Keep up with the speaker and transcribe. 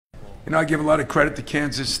You know, I give a lot of credit to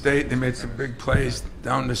Kansas State. They made some big plays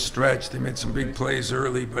down the stretch. They made some big plays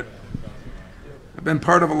early, but I've been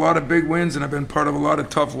part of a lot of big wins and I've been part of a lot of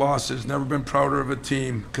tough losses. Never been prouder of a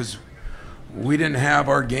team because we didn't have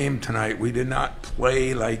our game tonight. We did not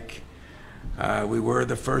play like we were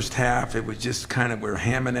the first half. It was just kind of, we were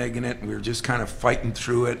ham and egging it, and we were just kind of fighting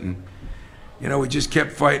through it. And, you know, we just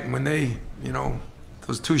kept fighting. When they, you know,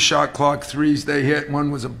 those 2 shot clock threes they hit, one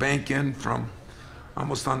was a bank in from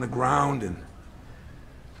almost on the ground, and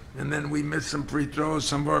then we missed some free throws,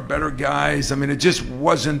 some of our better guys. I mean, it just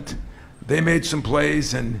wasn't, they made some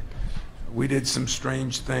plays and we did some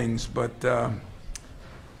strange things, but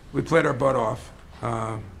we played our butt off.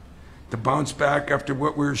 To bounce back after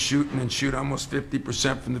what we were shooting and shoot almost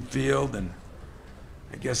 50% from the field, and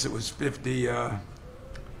I guess it was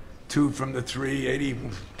 52 from the 3,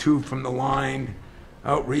 82 from the line,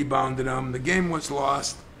 out-rebounded them. The game was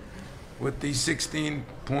lost with these 16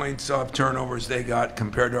 points off turnovers they got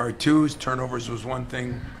compared to our 2s. Turnovers was one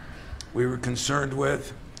thing we were concerned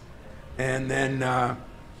with. And then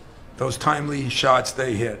those timely shots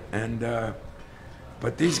they hit. And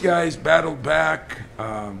but these guys battled back.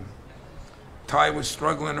 Ty was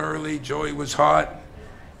struggling early. Joey was hot.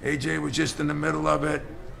 AJ was just in the middle of it.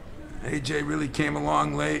 AJ really came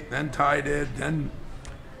along late. Then Ty did. Then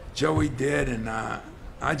Joey did. And I'm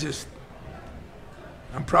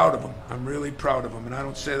proud of them. I'm really proud of them. And I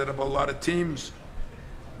don't say that about a lot of teams,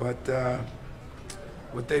 but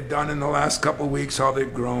what they've done in the last couple of weeks, how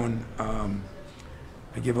they've grown, I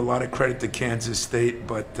give a lot of credit to Kansas State,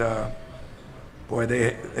 but boy,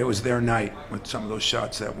 it was their night with some of those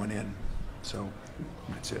shots that went in. So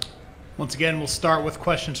that's it. Once again, we'll start with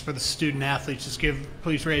questions for the student athletes.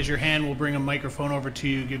 Please raise your hand. We'll bring a microphone over to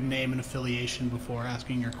you. Give name and affiliation before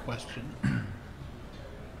asking your question.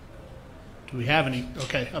 Do we have any?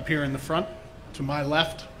 Okay, up here in the front, to my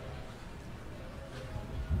left.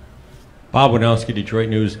 Bob Winowski, Detroit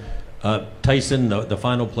News. Tyson, the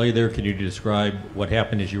final play there, can you describe what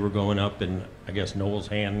happened as you were going up and I guess Nowell's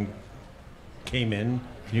hand came in?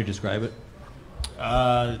 Can you describe it?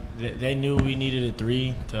 They knew we needed a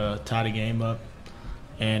 3 to tie the game up,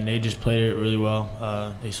 and they just played it really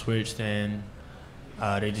well. They switched, and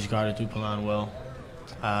they just got it through Palan well.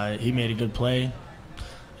 He made a good play,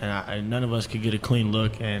 and none of us could get a clean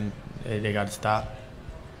look, and they got to stop.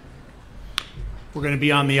 We're going to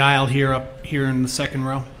be on the aisle here, up here in the second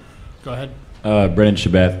row. Go ahead. Brendan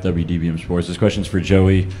Shabath, WDBM Sports. This question's for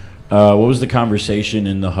Joey. What was the conversation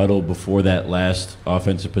in the huddle before that last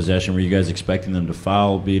offensive possession? Were you guys expecting them to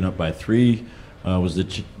foul, being up by 3? Was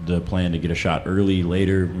the plan to get a shot early,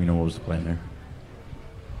 later? You know, what was the plan there?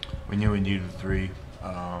 We knew we needed a 3.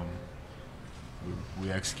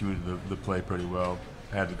 We executed the play pretty well.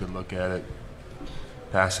 Had a good look at it,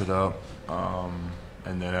 pass it up,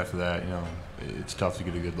 and then after that, you know, it's tough to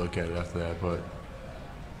get a good look at it after that. But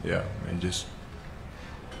yeah, and just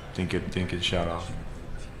didn't get shot off.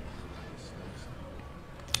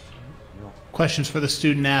 Questions for the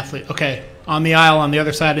student athlete. Okay, on the aisle on the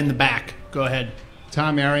other side in the back. Go ahead.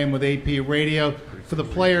 Tom Arian with AP Radio. For the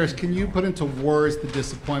players, can you put into words the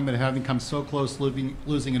disappointment of having come so close,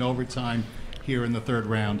 losing in overtime here in the 3rd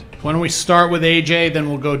round? Why don't we start with AJ, then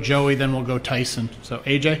we'll go Joey, then we'll go Tyson. So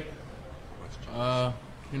AJ?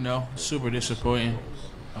 You know, super disappointing.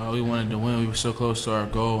 We wanted to win. We were so close to our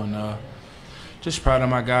goal, and just proud of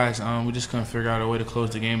my guys. We just couldn't figure out a way to close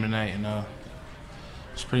the game tonight, and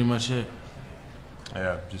that's pretty much it.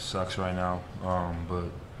 Yeah, it just sucks right now. But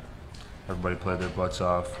everybody played their butts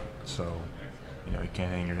off, so you know you can't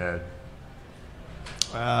hang your head.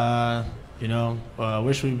 You know,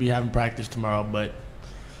 wish we'd be having practice tomorrow, but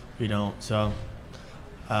we don't. So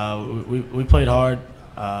we played hard.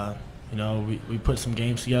 You know, we put some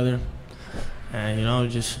games together, and you know,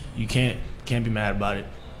 just you can't be mad about it.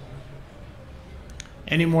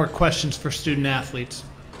 Any more questions for student athletes?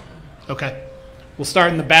 Okay. We'll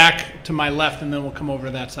start in the back to my left, and then we'll come over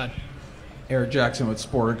to that side. Eric Jackson with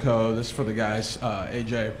Sportico. This is for the guys.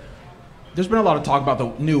 AJ, there's been a lot of talk about the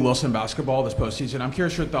new Wilson basketball this postseason. I'm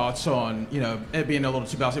curious your thoughts on, you know, it being a little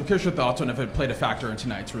too balanced. I'm curious your thoughts on if it played a factor in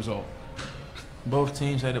tonight's result. Both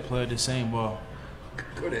teams had to play the same ball.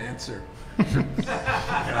 Good answer.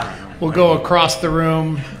 We'll go across the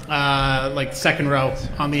room, like second row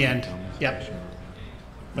on the end. Yep.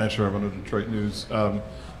 Matt Sherman of Detroit News.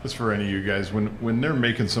 This for any of you guys. When they're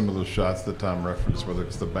making some of those shots that Tom referenced, whether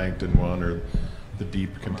it's the banked in one or the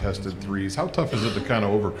deep contested threes, how tough is it to kind of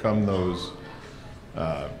overcome those,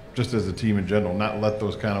 just as a team in general, not let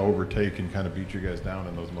those kind of overtake and kind of beat you guys down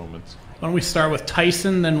in those moments? Why don't we start with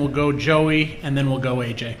Tyson, then we'll go Joey, and then we'll go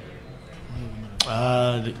AJ.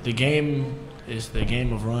 The game It's the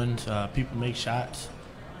game of runs. People make shots.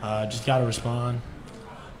 Just got to respond.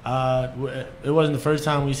 It wasn't the first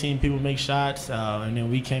time we seen people make shots, and then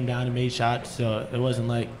we came down and made shots. So it wasn't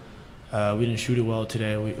like we didn't shoot it well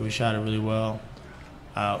today. We shot it really well.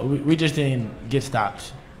 We just didn't get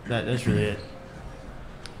stops. That's really it.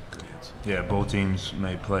 Yeah, both teams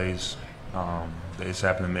made plays. They just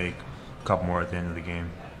happened to make a couple more at the end of the game.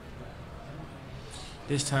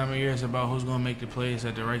 This time of year is about who's going to make the plays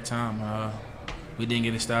at the right time. We didn't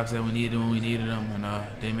get the stops that we needed when we needed them,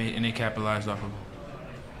 and they capitalized off of them.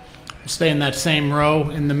 Stay in that same row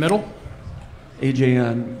in the middle.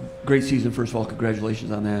 AJ, great season, first of all.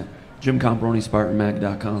 Congratulations on that. Jim Comparoni,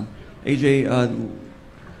 SpartanMag.com. AJ,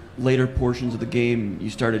 later portions of the game, you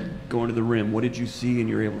started going to the rim. What did you see, and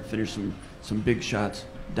you were able to finish some big shots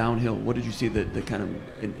downhill? What did you see that kind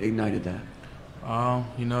of ignited that?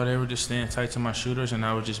 They were just staying tight to my shooters, and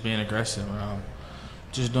I was just being aggressive.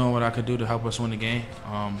 Just doing what I could do to help us win the game.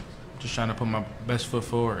 Just trying to put my best foot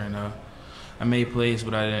forward, and I made plays,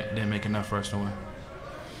 but I didn't make enough for us to win.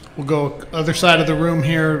 We'll go other side of the room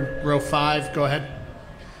here, row 5. Go ahead.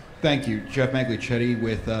 Thank you. Jeff Maglicetti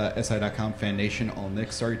with SI.com, Fan Nation, All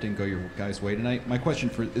Knicks. Sorry it didn't go your guys' way tonight. My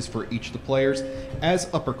question is for each of the players. As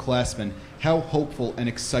upperclassmen, how hopeful and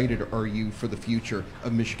excited are you for the future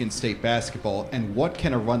of Michigan State basketball? And what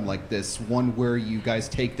can a run like this, one where you guys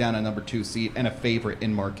take down a number 2 seed and a favorite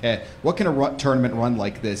in Marquette, what can a tournament run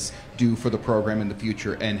like this do for the program in the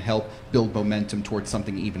future and help build momentum towards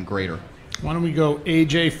something even greater? Why don't we go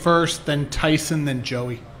AJ first, then Tyson, then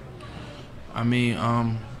Joey?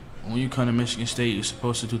 When you come to Michigan State, you're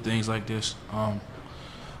supposed to do things like this.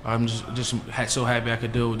 I'm just so happy I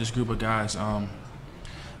could do it with this group of guys.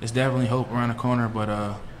 It's definitely hope around the corner,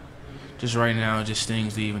 but just right now it just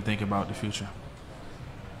stings to even think about the future.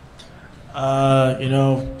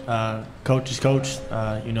 Coach is coach.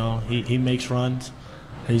 He makes runs.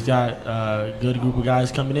 He's got a good group of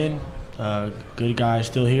guys coming in, good guys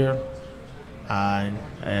still here. And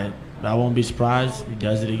I won't be surprised. He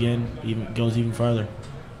does it again, goes even further.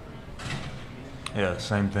 Yeah,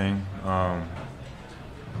 same thing.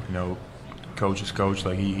 Coach is coach.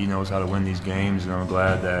 Like he knows how to win these games, and I'm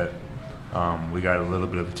glad that we got a little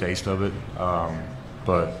bit of a taste of it.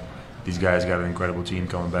 But these guys got an incredible team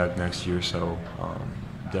coming back next year, so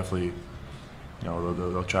definitely,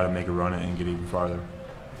 they'll try to make a run and get even farther.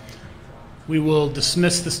 We will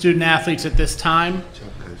dismiss the student athletes at this time.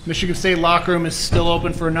 Michigan State locker room is still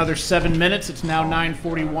open for another 7 minutes. It's now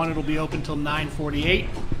 9:41. It'll be open till 9:48.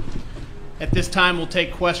 At this time, we'll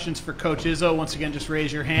take questions for Coach Izzo. Once again, just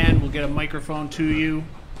raise your hand. We'll get a microphone to you.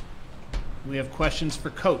 We have questions for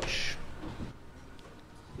Coach.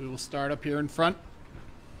 We will start up here in front.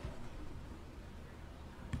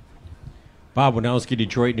 Bob Winowski,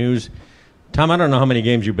 Detroit News. Tom, I don't know how many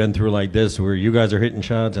games you've been through like this where you guys are hitting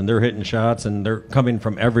shots and they're hitting shots and they're coming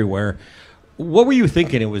from everywhere. What were you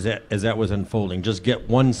thinking as that was unfolding? Just get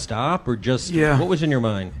one stop or just what was in your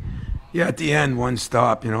mind? Yeah, at the end, one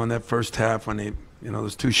stop, in that first half when they,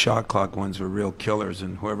 those 2 shot clock ones were real killers,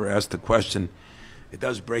 and whoever asked the question, it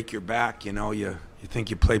does break your back, you think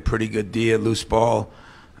you play pretty good D, a loose ball.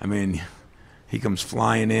 He comes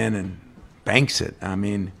flying in and banks it.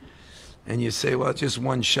 And you say, well, it's just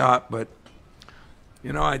one shot, but,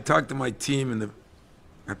 I talked to my team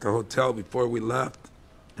at the hotel before we left,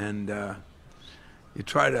 and you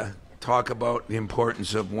try to talk about the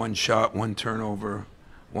importance of one shot, one turnover,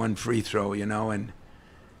 one free throw, and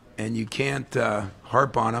you can't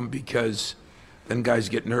harp on them because then guys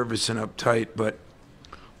get nervous and uptight, but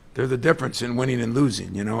they're the difference in winning and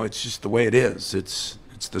losing, it's just the way it is. It's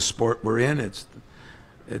the sport we're in.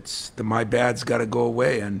 It's the my bad's got to go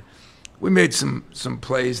away, and we made some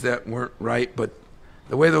plays that weren't right, but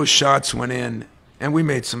the way those shots went in, and we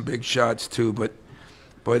made some big shots too, but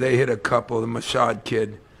boy, they hit a couple. The Mashad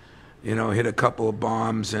kid, hit a couple of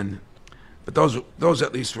bombs, but those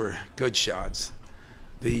at least were good shots.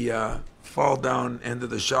 The fall down end of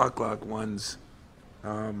the shot clock ones,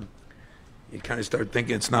 you kind of start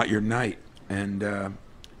thinking it's not your night. And then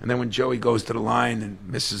when Joey goes to the line and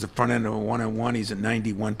misses the front end of a 1-on-1, he's a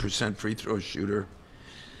 91% free throw shooter.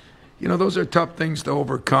 Those are tough things to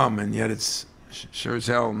overcome, and yet it's sure as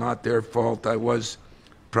hell not their fault. I was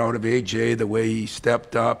proud of AJ, the way he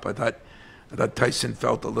stepped up. I thought Tyson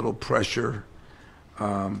felt a little pressure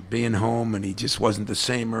being home, and he just wasn't the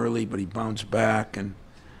same early, but he bounced back, and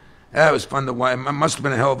it was fun to watch. It must have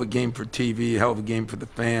been a hell of a game for TV, a hell of a game for the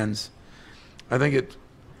fans. I think it,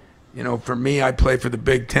 for me, I play for the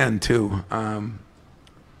Big Ten too.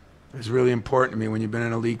 It's really important to me when you've been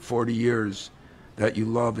in a league 40 years that you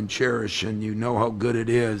love and cherish, and you know how good it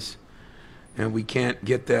is, and we can't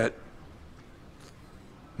get that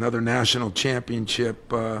another national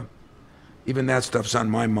championship. Even that stuff's on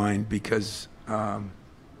my mind because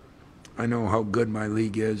I know how good my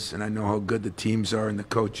league is, and I know how good the teams are and the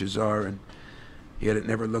coaches are, and yet it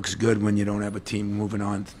never looks good when you don't have a team moving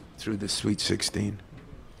on through the Sweet 16.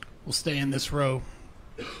 We'll stay in this row.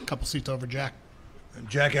 A couple seats over, Jack.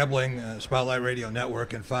 Jack Ebling, Spotlight Radio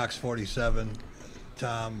Network and Fox 47.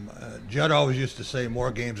 Tom, Judd always used to say more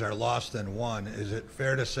games are lost than won. Is it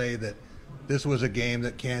fair to say that this was a game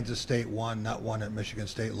that Kansas State won, not one that Michigan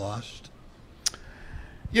State lost?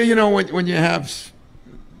 Yeah, you know, when you have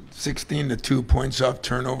 16 to 2 points off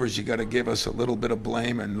turnovers, you got to give us a little bit of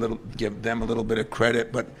blame and give them a little bit of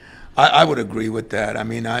credit. But I would agree with that. I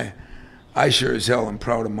mean, I sure as hell am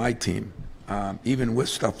proud of my team, even with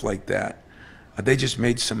stuff like that. They just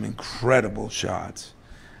made some incredible shots,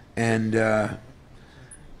 and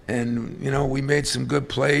you know, we made some good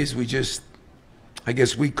plays. I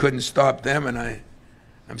guess we couldn't stop them, and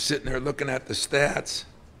I'm sitting there looking at the stats,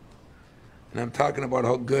 and I'm talking about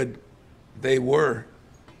how good they were.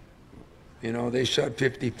 You know, they shot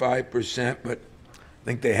 55%, but I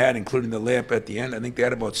think they had, including the layup at the end, I think they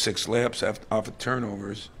had about 6 layups off of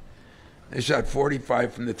turnovers. They shot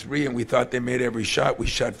 45 from the 3, and we thought they made every shot. We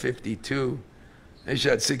shot 52. They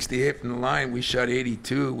shot 68 from the line. We shot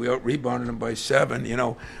 82. We out-rebounded them by 7. You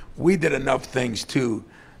know, we did enough things, too,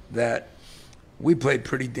 that we played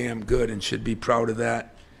pretty damn good and should be proud of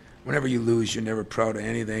that. Whenever you lose, you're never proud of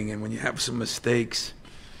anything. And when you have some mistakes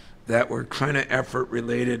that were kind of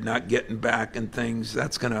effort-related, not getting back and things,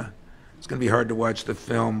 it's gonna be hard to watch the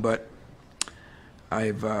film. But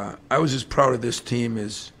I was as proud of this team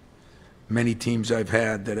as many teams I've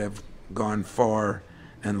had that have gone far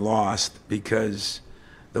and lost, because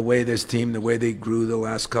the way this team, the way they grew the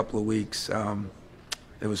last couple of weeks,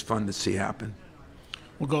 it was fun to see happen.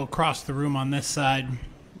 We'll go across the room on this side.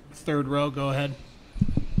 Third row, go ahead.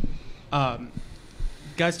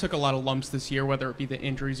 Guys took a lot of lumps this year, whether it be the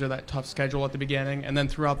injuries or that tough schedule at the beginning, and then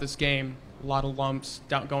throughout this game, a lot of lumps,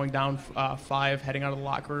 going down 5, heading out of the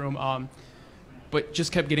locker room. But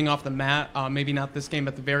just kept getting off the mat. Maybe not this game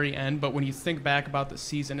at the very end, but when you think back about the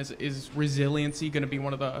season, is resiliency going to be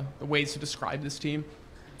one of the ways to describe this team?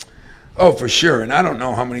 Oh, for sure. And I don't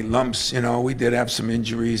know how many lumps, you know, we did have some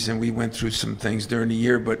injuries and we went through some things during the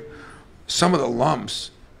year, but some of the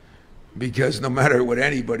lumps, because no matter what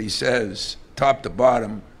anybody says, top to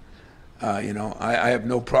bottom, you know, I have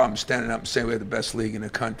no problem standing up and saying we have the best league in the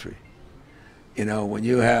country. You know, when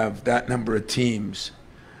you have that number of teams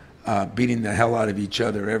beating the hell out of each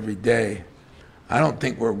other every day, I don't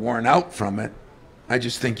think we're worn out from it. I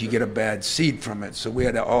just think you get a bad seed from it. So we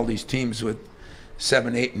had all these teams with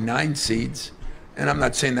 7, 8, and 9 seeds, and I'm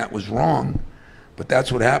not saying that was wrong, but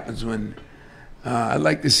that's what happens when I'd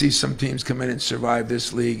like to see some teams come in and survive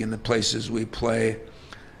this league and the places we play.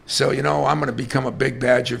 So, you know, I'm going to become a big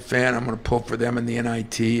Badger fan. I'm going to pull for them in the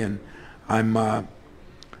NIT, and I'm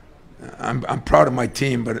proud of my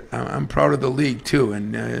team, but I'm proud of the league too.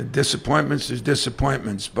 And disappointments, there's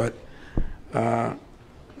disappointments, but I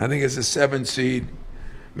think as a 7 seed,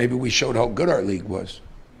 maybe we showed how good our league was,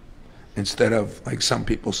 instead of, like some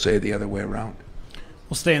people say, the other way around.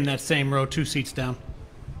 We'll stay in that same row, 2 seats down.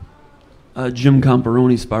 Jim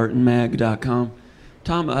Comparoni, SpartanMag.com.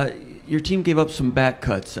 Tom, your team gave up some back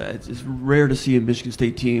cuts. It's rare to see a Michigan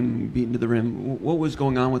State team beaten to the rim. What was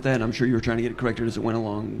going on with that? I'm sure you were trying to get it corrected as it went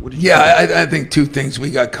along. What did you I think 2 things.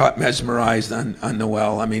 We got caught mesmerized on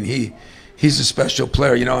Nowell. I mean, he's a special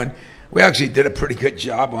player, you know, and we actually did a pretty good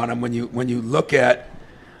job on him. When you look at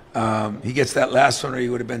he gets that last one where he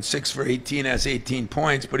would have been 6 for 18, has 18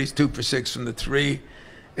 points, but he's 2 for 6 from the 3.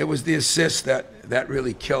 It was the assist that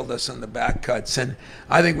really killed us on the back cuts, and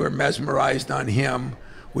I think we're mesmerized on him.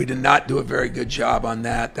 We did not do a very good job on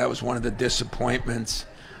that. That was one of the disappointments.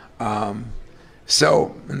 And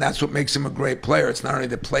that's what makes him a great player. It's not only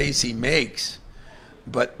the plays he makes,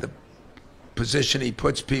 but the position he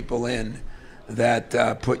puts people in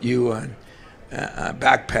that put you on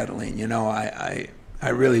backpedaling. You know, I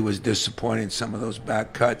really was disappointed in some of those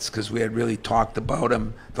back cuts, because we had really talked about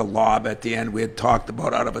him. The lob at the end we had talked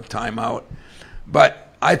about out of a timeout.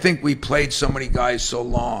 But I think we played so many guys so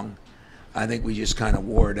long, I think we just kind of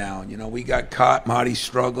wore down. You know, we got caught. Marty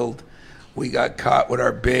struggled. We got caught with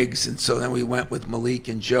our bigs, and so then we went with Malik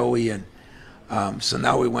and Joey, and so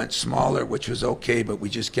now we went smaller, which was okay, but we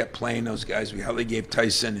just kept playing those guys. We hardly gave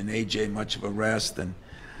Tyson and AJ much of a rest, and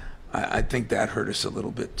I think that hurt us a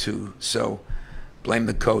little bit too. So blame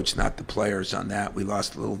the coach, not the players on that. We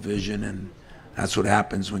lost a little vision, and that's what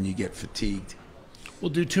happens when you get fatigued. We'll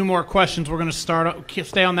do 2 more questions. We're going to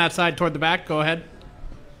stay on that side toward the back. Go ahead.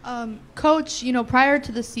 Coach, prior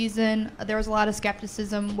to the season, there was a lot of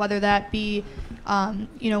skepticism, whether that be,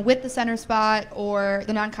 with the center spot or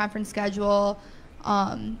the non-conference schedule.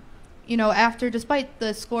 Despite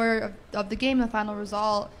the score of the game, the final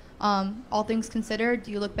result, all things considered,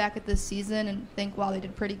 do you look back at this season and think, wow, they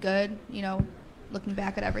did pretty good, looking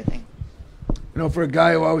back at everything? For a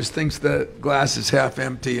guy who always thinks the glass is half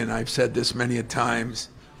empty, and I've said this many a times,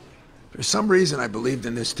 for some reason I believed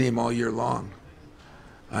in this team all year long.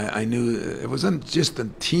 I knew it wasn't just the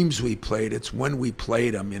teams we played, it's when we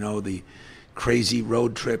played them, the crazy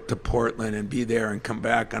road trip to Portland and be there and come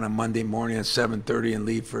back on a Monday morning at 7:30 and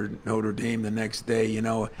leave for Notre Dame the next day.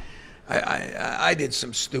 I did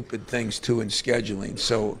some stupid things too in scheduling.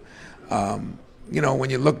 So, when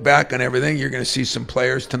you look back on everything, you're going to see some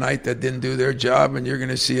players tonight that didn't do their job, and you're going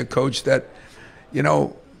to see a coach that,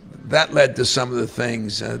 that led to some of the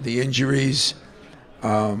things, the injuries.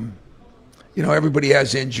 Everybody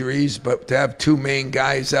has injuries, but to have two main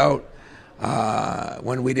guys out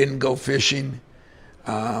when we didn't go fishing,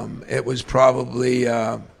 it was probably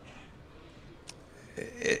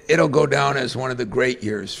it'll go down as one of the great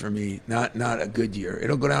years for me, not a good year.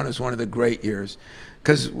 It'll go down as one of the great years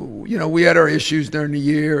because, we had our issues during the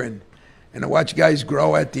year, and to watch guys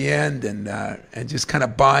grow at the end and just kind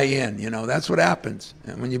of buy in, that's what happens.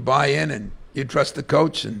 And when you buy in and you trust the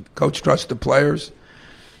coach and coach trusts the players,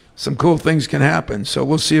 some cool things can happen. So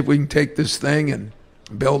we'll see if we can take this thing and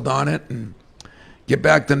build on it and get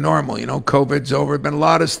back to normal. COVID's over. There's been a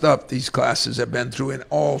lot of stuff these classes have been through in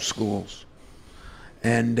all schools.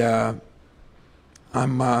 And I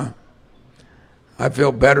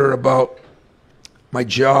feel better about my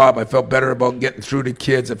job. I felt better about getting through to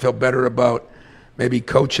kids. I felt better about maybe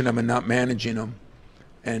coaching them and not managing them.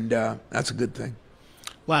 And that's a good thing.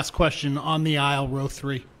 Last question on the aisle, row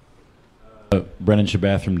 3. Brennan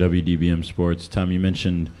Shabath from WDBM Sports. Tom, you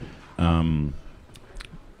mentioned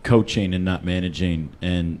coaching and not managing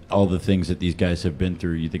and all the things that these guys have been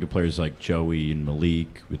through. You think of players like Joey and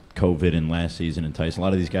Malik with COVID and last season and Tyson. A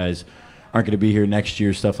lot of these guys aren't going to be here next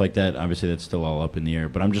year, stuff like that. Obviously, that's still all up in the air.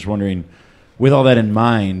 But I'm just wondering, with all that in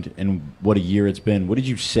mind and what a year it's been, what did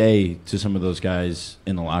you say to some of those guys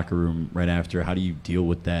in the locker room right after? How do you deal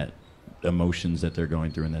with that emotions that they're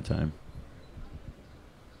going through in that time?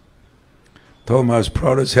 Told them I was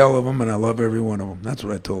proud as hell of them, and I love every one of them. That's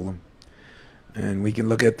what I told them. And we can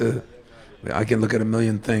look at I can look at a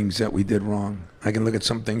million things that we did wrong. I can look at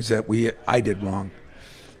some things that I did wrong.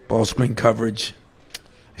 Ball screen coverage,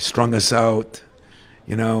 strung us out.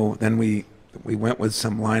 Then we went with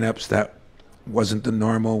some lineups that wasn't the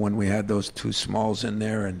normal when we had those two smalls in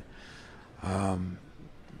there. And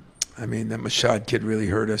that Mashad kid really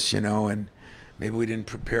hurt us, and maybe we didn't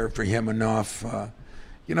prepare for him enough.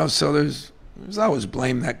 So there's always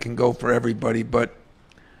blame that can go for everybody, but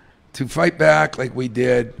to fight back like we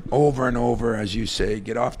did over and over, as you say,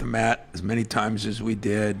 get off the mat as many times as we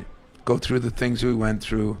did, go through the things we went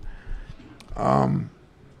through,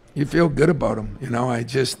 you feel good about them. I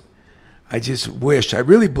just wish, I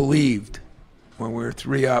really believed when we were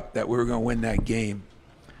 3 up that we were going to win that game,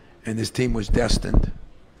 and this team was destined,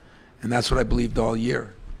 and that's what I believed all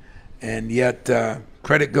year. And yet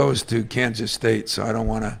credit goes to Kansas State, so I don't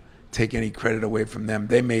want to take any credit away from them.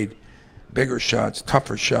 They made bigger shots,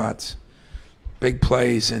 tougher shots, big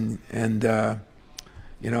plays, and I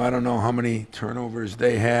don't know how many turnovers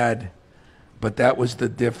they had, but that was the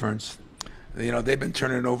difference. They've been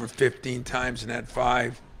turning it over 15 times and had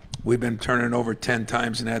 5. We've been turning it over 10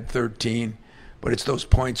 times and had 13, but it's those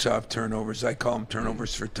points off turnovers. I call them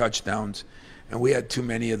turnovers for touchdowns, and we had too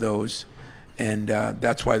many of those, and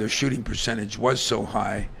that's why their shooting percentage was so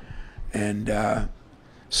high. And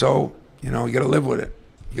so, you got to live with it.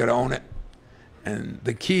 You got to own it. And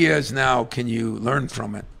the key is now, can you learn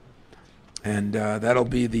from it? And that'll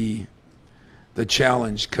be the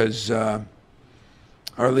challenge, because our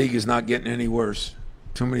league is not getting any worse.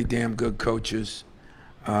 Too many damn good coaches.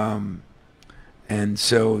 And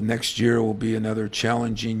so next year will be another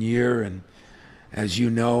challenging year. And as you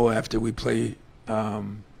know, after we play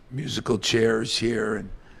musical chairs here and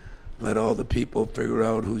let all the people figure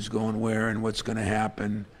out who's going where and what's going to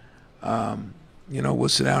happen, we'll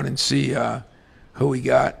sit down and see who we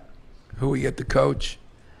get to coach,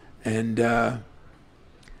 and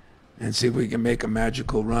see if we can make a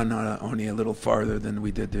magical run only a little farther than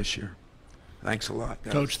we did this year. Thanks a lot,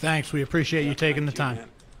 guys. Coach, thanks. We appreciate you taking the time. Man.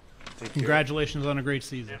 Congratulations on a great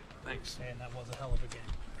season. Thanks. And that was a hell of a game.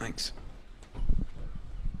 Thanks.